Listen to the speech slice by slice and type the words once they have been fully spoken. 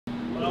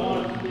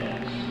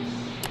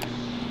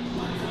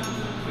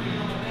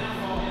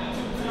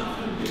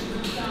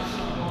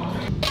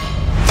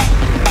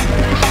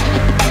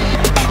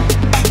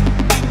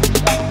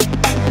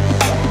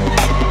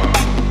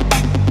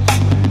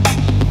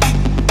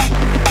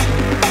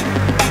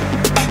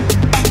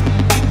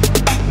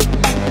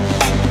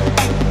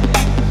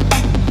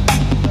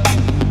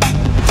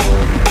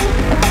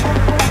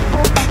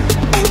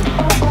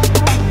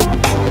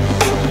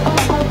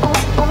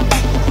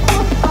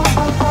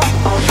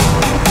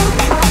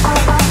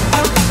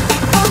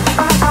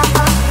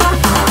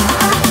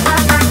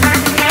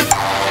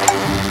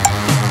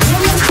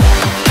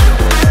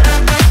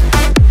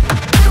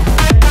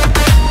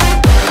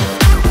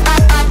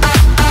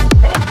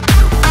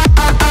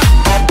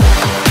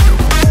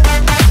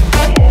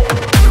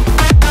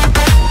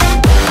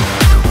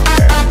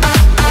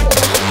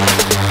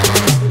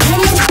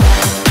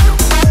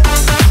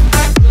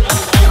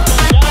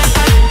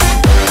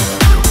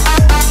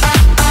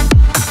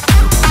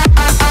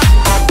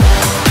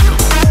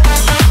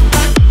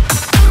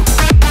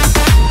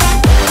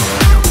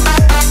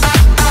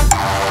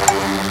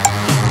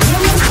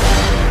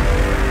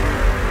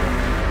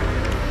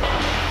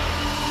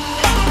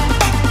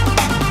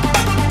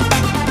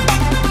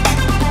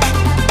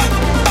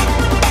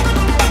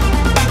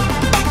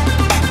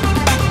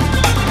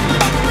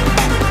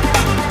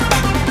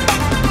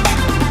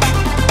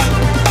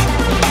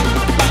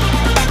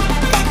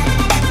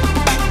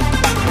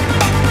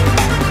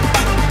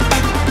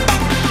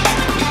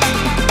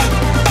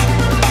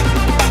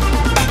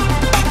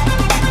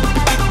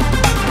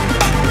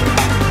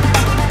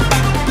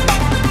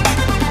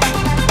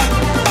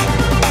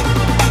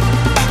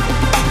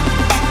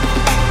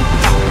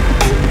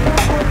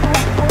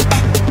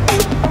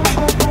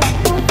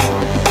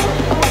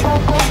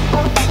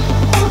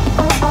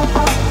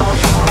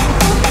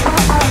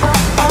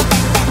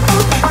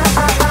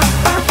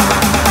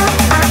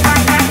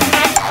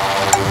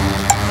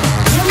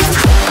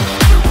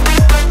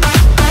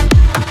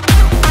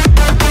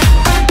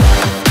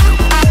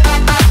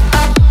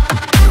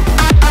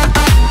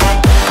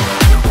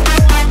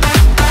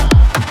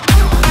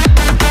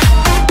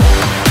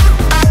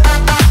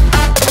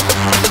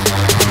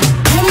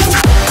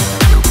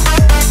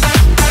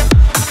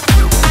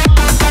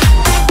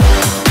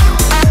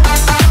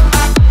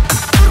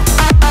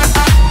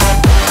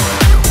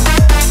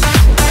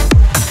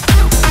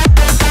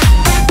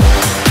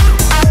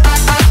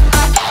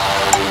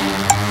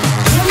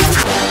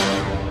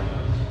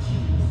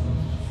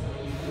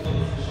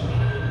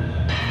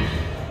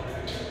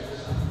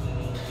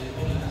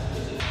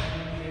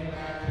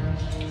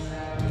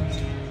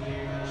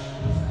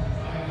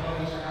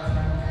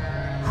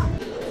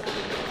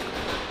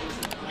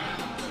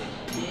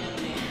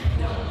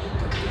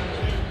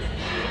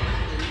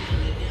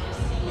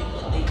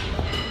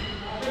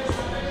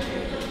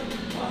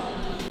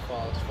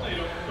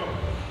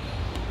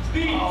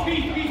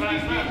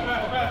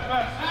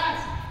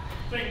fast.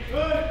 Think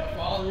good.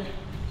 Follow you.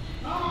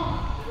 Come on.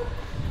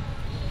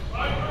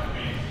 5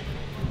 burpees.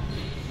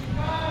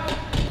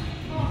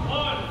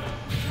 1,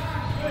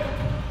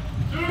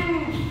 2,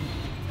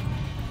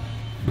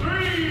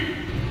 3,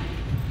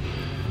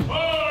 4.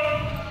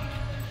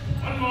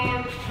 1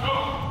 more. Go.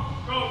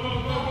 Go.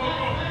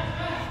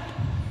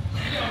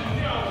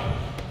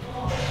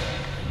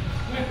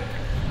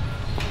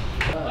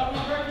 11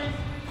 burpees.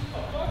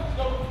 Let's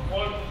go.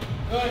 1.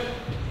 Good.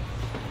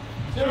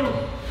 2.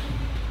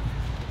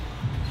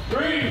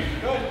 3.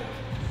 Good.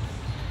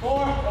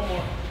 4. 1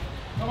 more.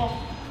 Come on.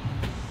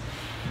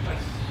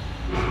 Nice.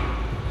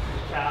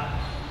 Yeah.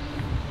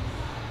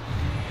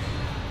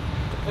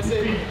 That's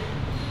it.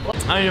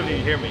 I don't know if you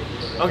can hear me.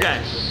 Okay.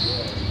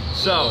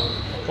 So,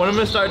 what I'm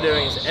gonna start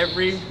doing is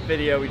every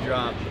video we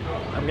drop,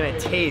 I'm gonna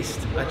taste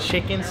a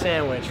chicken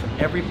sandwich from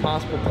every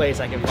possible place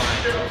I can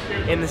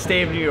find in the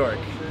state of New York.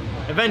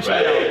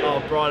 Eventually,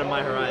 I'll broaden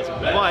my horizon.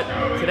 But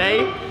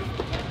today,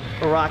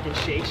 we're rocking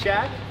Shake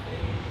Shack.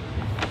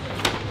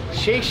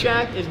 Shake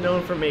Shack is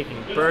known for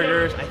making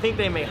burgers. I think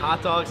they make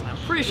hot dogs, and I'm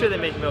pretty sure they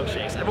make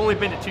milkshakes. I've only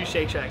been to 2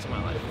 Shake Shacks in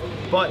my life.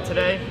 But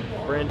today,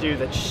 we're gonna do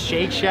the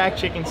Shake Shack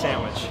chicken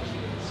sandwich.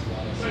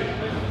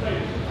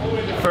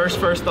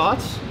 First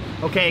thoughts?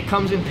 Okay, it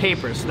comes in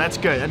paper, so that's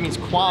good. That means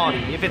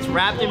quality. If it's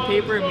wrapped in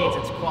paper, it means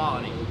it's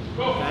quality.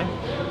 Okay?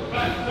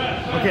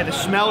 Okay, the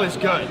smell is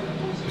good.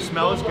 The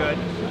smell is good.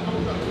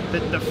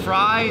 The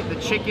fry, the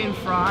chicken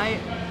fry,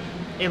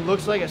 it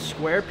looks like a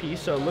square piece,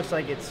 so it looks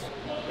like it's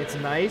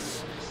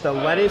nice. The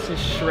lettuce is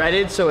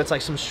shredded, so it's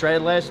like some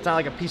shredded lettuce. It's not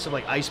like a piece of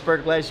like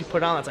iceberg lettuce you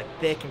put on that's like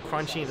thick and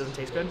crunchy and doesn't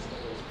taste good.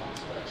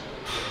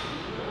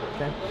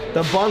 Okay.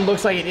 The bun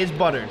looks like it is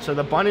buttered. So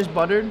the bun is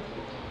buttered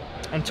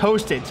and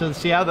toasted. So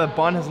see how the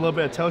bun has a little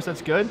bit of toast?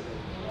 That's good.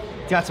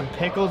 It's got some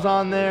pickles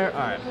on there. All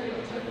right,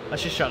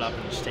 let's just shut up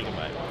and just take a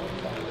bite.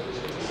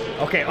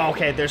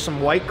 Okay, there's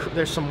some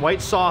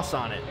white sauce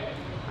on it.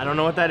 I don't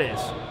know what that is.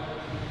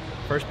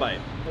 First bite.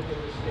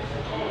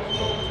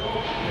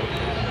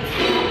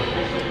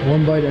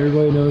 1 bite,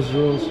 everybody knows the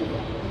rules.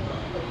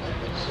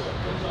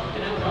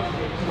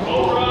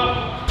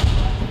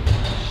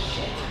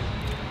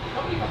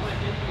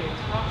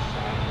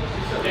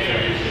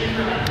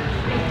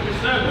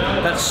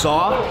 That's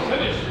soft.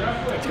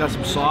 It's got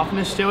some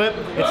softness to it.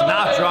 It's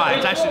not dry.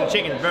 It's actually, the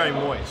chicken is very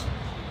moist.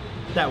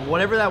 That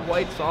whatever that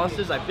white sauce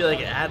is, I feel like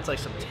it adds like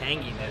some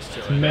tanginess to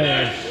it. It's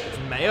mayo. It's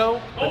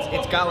mayo?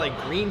 It's got like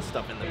green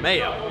stuff in the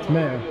mayo. It's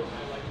mayo.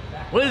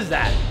 What is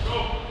that?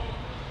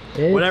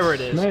 It's whatever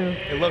it is, mayo.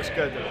 it looks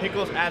good. The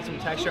pickles add some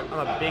texture.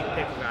 I'm a big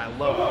pickle guy. I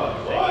love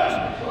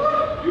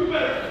fucking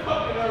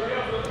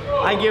pickles.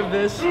 I give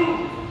this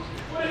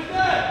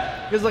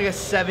like a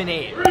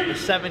 7-8. A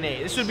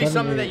 7-8. This would be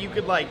something that you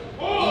could like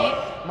eat.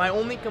 My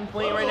only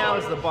complaint right now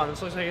is the bun.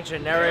 This looks like a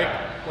generic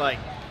like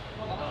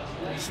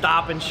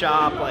Stop and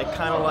Shop, like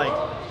kind of like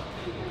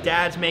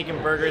dad's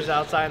making burgers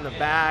outside in the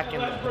back,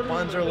 and the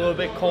buns are a little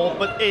bit cold,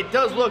 but it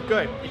does look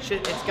good.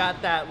 It's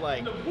got that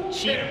like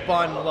cheap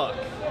bun look.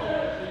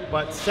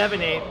 But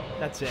 7-8,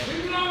 that's it.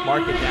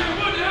 Mark it down.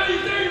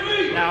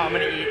 Now I'm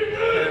gonna eat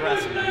for the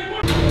rest of it.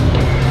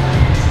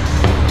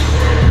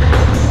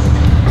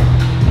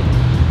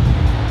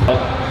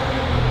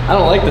 I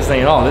don't like this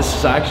thing at all. This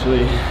is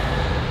actually,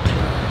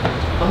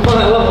 I'm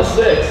on level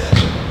 6.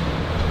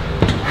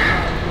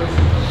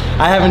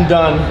 I haven't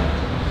done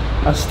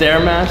a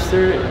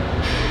Stairmaster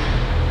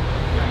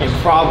in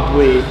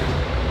probably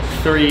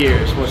 3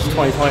 years. What's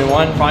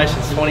 2021? Probably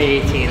since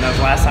 2018. That was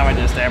the last time I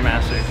did a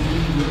Stairmaster.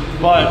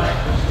 But,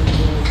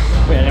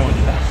 wait, I didn't want to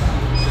do that.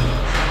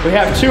 We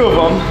have 2 of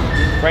them.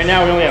 Right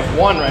now we only have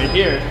 1 right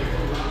here.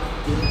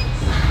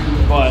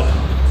 But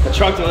the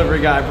truck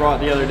delivery guy brought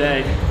the other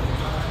day,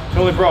 he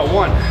only brought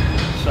 1.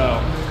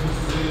 So,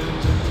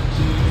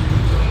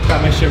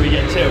 gotta make sure we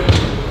get 2.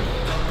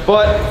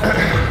 But,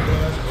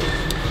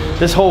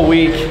 this whole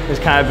week has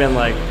kind of been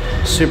like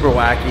super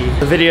wacky.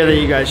 The video that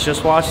you guys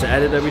just watched, the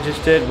edit that we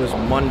just did, was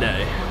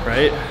Monday,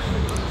 right?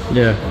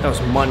 Yeah. That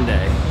was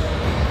Monday.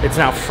 It's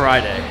now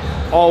Friday.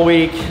 All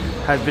week,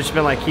 I've just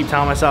been like, keep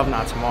telling myself,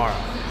 not tomorrow,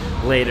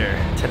 later,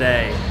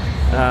 today.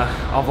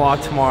 I'll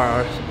vlog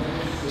tomorrow.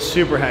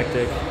 Super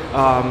hectic.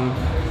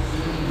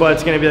 But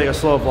it's gonna be like a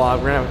slow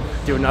vlog. We're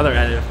gonna do another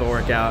edit of the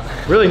workout.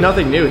 Really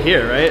nothing new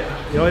here, right?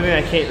 The only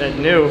thing that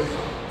new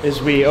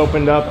is we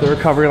opened up the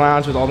recovery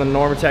lounge with all the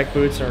Normatec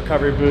boots and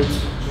recovery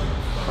boots.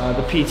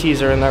 The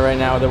PTs are in there right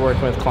now. They're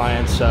working with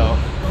clients. So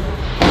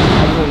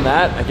other than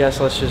that, I guess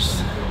let's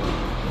just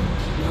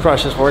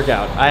crush this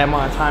workout. I am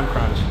on a time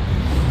crunch.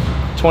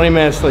 20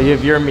 minutes till you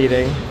have your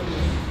meeting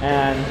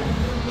and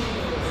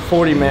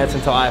 40 minutes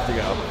until I have to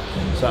go.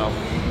 So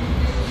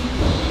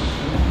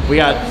we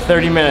got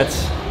 30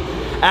 minutes,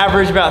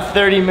 average about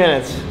 30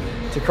 minutes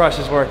to crush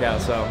this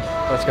workout. So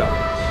let's go.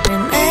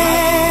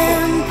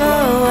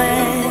 Remember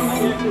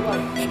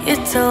when you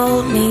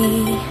told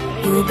me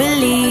you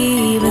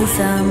believe in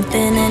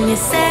something and you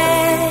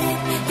said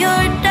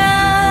you're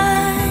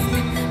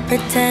done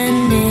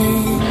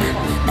pretending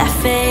that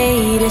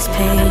fate is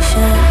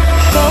patient.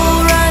 Go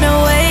run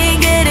away,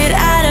 get it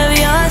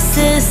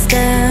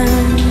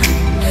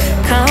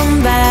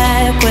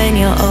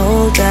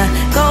older.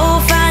 Go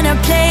find a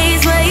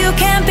place where you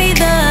can't be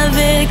the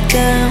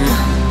victim,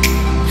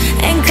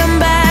 and come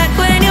back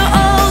when you're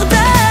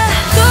older.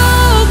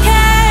 Go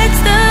catch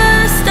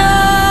the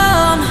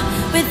storm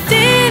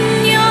within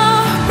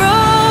your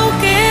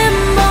broken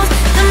bones,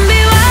 and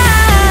be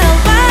wild,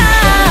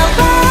 wild,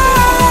 wild,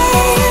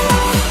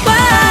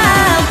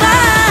 wild,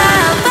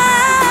 wild,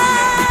 wild.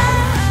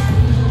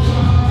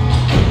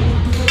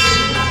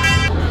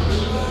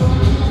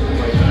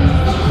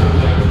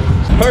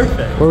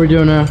 Perfect. What are we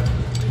doing now?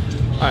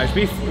 All right, so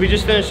we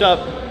just finished up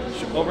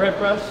overhead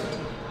press,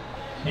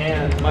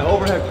 and my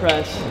overhead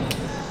press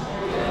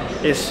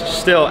is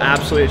still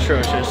absolutely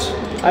atrocious.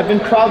 I've been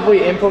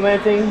probably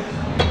implementing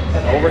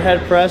an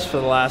overhead press for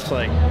the last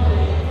like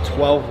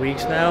 12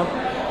 weeks now,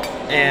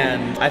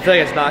 and I feel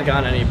like it's not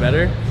gotten any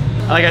better.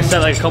 Like I said,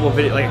 like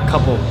probably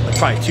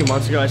 2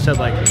 months ago, I said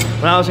like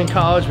when I was in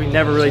college, we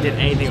never really did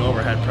anything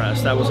overhead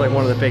press. That was like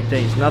one of the big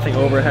things, nothing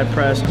overhead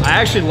press. I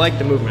actually like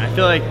the movement. I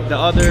feel like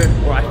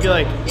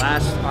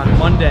last on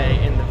Monday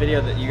in the video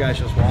that you guys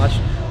just watched,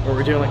 where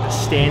we're doing like the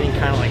standing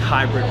kind of like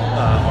hybrid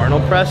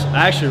Arnold press,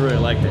 I actually really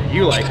liked it.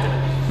 You liked it.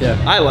 Yeah.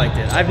 I liked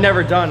it. I've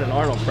never done an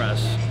Arnold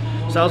press,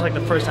 so that was like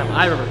the first time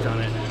I've ever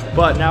done it.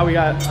 But now we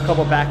got a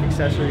couple back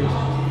accessories,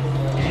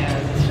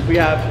 and we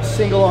have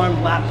single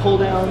arm lat pull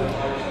down.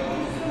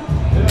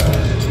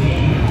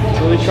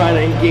 Really trying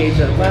to engage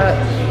that lat.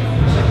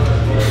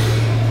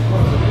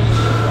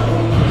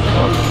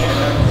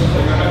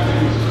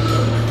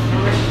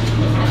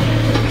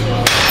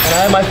 And I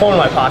have my phone in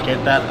my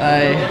pocket that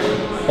I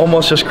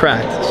almost just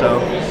cracked, so.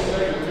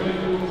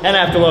 And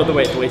I have to load the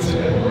weight. The weight's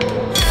good.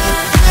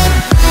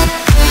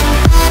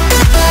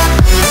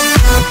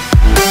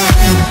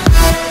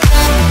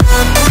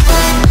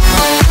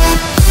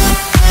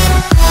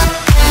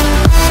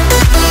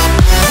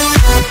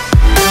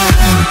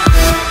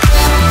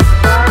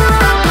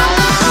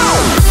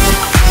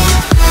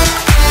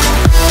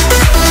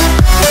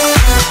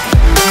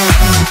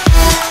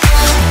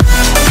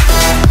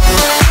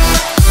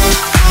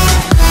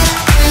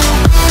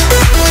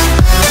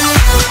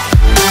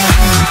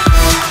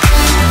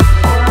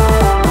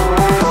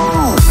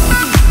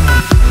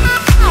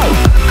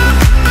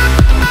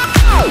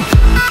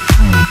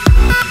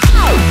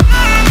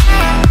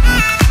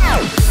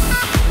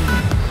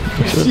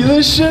 See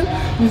this shit?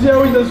 You see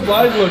how he does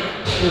wide? Look.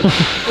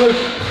 Look.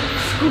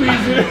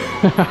 Squeeze it.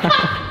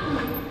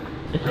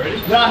 Ready?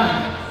 Nah.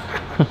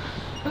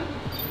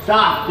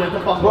 Stop. Get the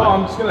fuck away.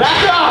 I'm just gonna.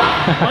 Back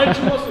up! Why don't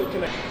you muscle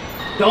connect?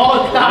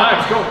 Don't stop.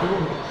 Let's go.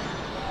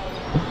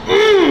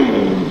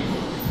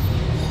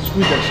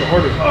 Squeeze that shit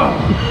harder.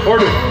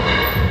 Harder.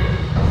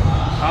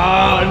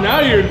 Ah, now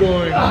you're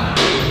going.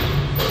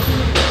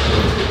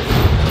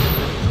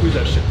 Squeeze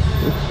that shit.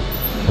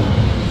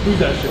 Squeeze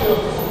that shit.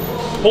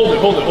 Hold it.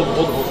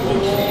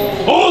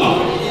 Hold!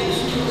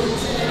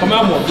 Come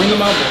out more, bring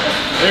them out more.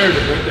 There it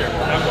is, right there.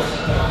 That one.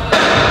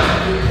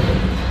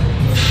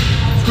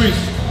 Squeeze.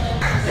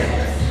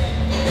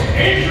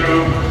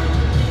 Andrew.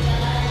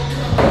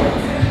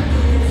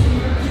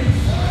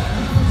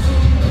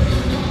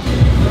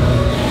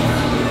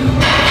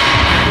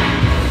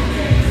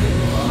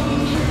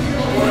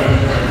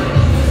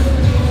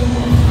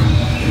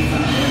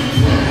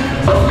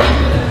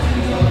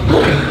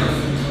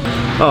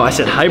 Oh, I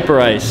said hyper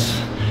ice.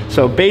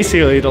 So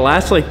basically the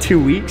last like 2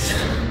 weeks,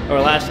 or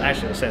the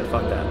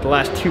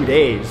last 2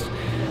 days,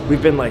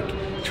 we've been like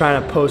trying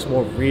to post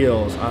more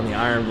reels on the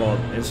Iron Vault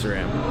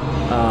Instagram.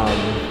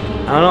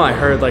 I don't know, I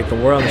heard like the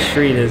word on the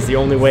street is the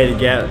only way to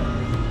get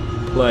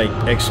like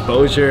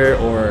exposure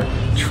or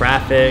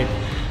traffic.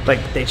 Like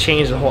they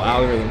changed the whole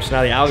algorithm. So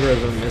now the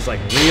algorithm is like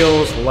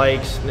reels,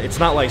 likes, it's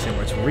not likes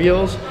anymore, it's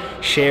reels,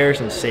 shares,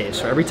 and saves.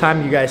 So every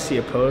time you guys see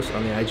a post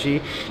on the IG,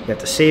 you have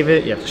to save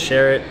it, you have to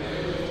share it,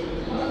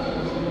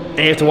 and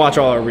you have to watch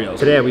all our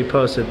reels. Today we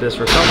posted this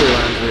recovery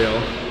lounge reel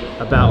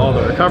about all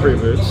the recovery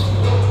boots.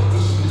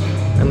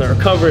 And the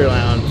recovery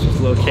lounge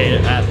is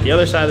located at the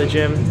other side of the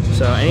gym.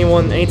 So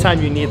anytime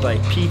you need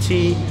like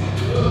PT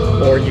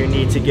or you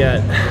need to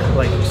get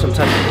like some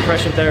type of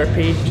compression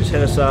therapy, just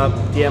hit us up,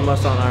 DM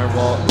us on Iron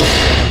Vault, shoot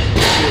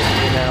us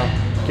an email,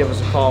 give us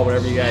a call,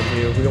 whatever you gotta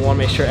do. We want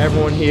to make sure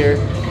everyone here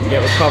can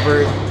get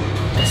recovered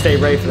and stay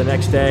ready for the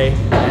next day,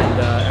 and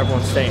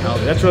everyone's staying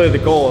healthy. That's really the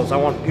goal. Is I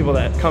want people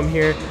that come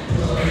here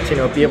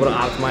to be able to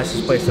optimize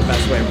this place the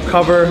best way.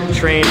 Recover,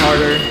 train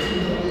harder.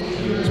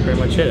 That's pretty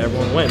much it.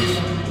 Everyone wins.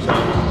 So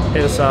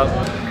hit us up.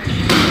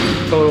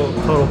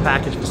 Total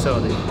package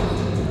facility.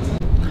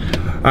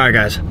 All right,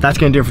 guys. That's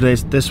gonna do it for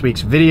this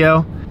week's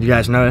video. You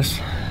guys notice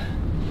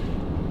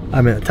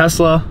I'm in a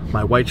Tesla.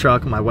 My white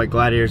truck, my white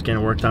Gladiator is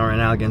getting worked on right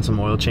now, getting some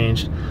oil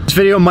changed. This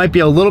video might be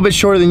a little bit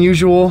shorter than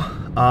usual.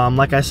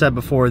 Like I said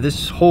before,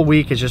 this whole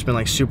week has just been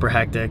like super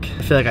hectic.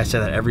 I feel like I say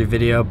that every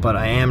video, but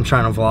I am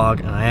trying to vlog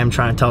and I am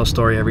trying to tell a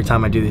story every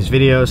time I do these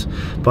videos.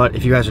 But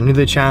if you guys are new to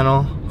the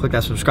channel, click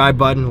that subscribe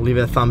button, leave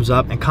it a thumbs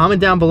up, and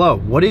comment down below,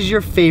 what is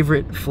your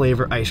favorite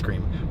flavor ice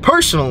cream?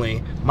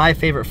 Personally, my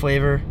favorite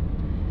flavor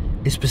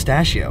is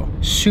pistachio.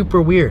 Super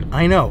weird,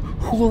 I know.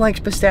 Who likes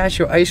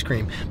pistachio ice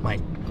cream? My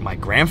my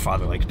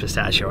grandfather likes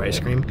pistachio ice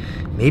cream.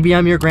 Maybe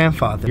I'm your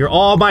grandfather. You're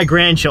all my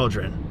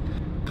grandchildren.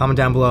 Comment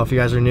down below if you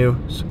guys are new.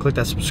 So click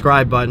that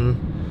subscribe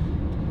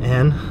button.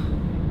 And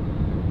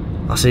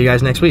I'll see you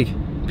guys next week.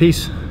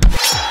 Peace.